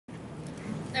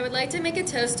I would like to make a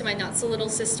toast to my not-so-little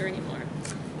sister anymore.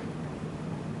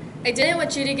 I didn't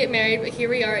want you to get married, but here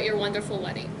we are at your wonderful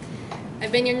wedding.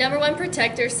 I've been your #1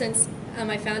 protector since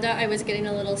I found out I was getting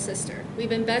a little sister. We've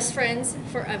been best friends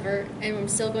forever, and I'm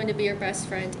still going to be your best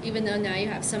friend, even though now you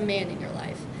have some man in your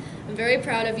life. I'm very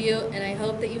proud of you, and I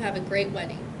hope that you have a great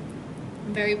wedding.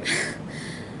 I'm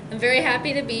very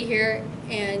happy to be here,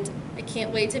 and I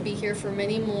can't wait to be here for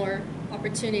many more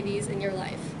opportunities in your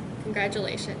life.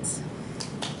 Congratulations.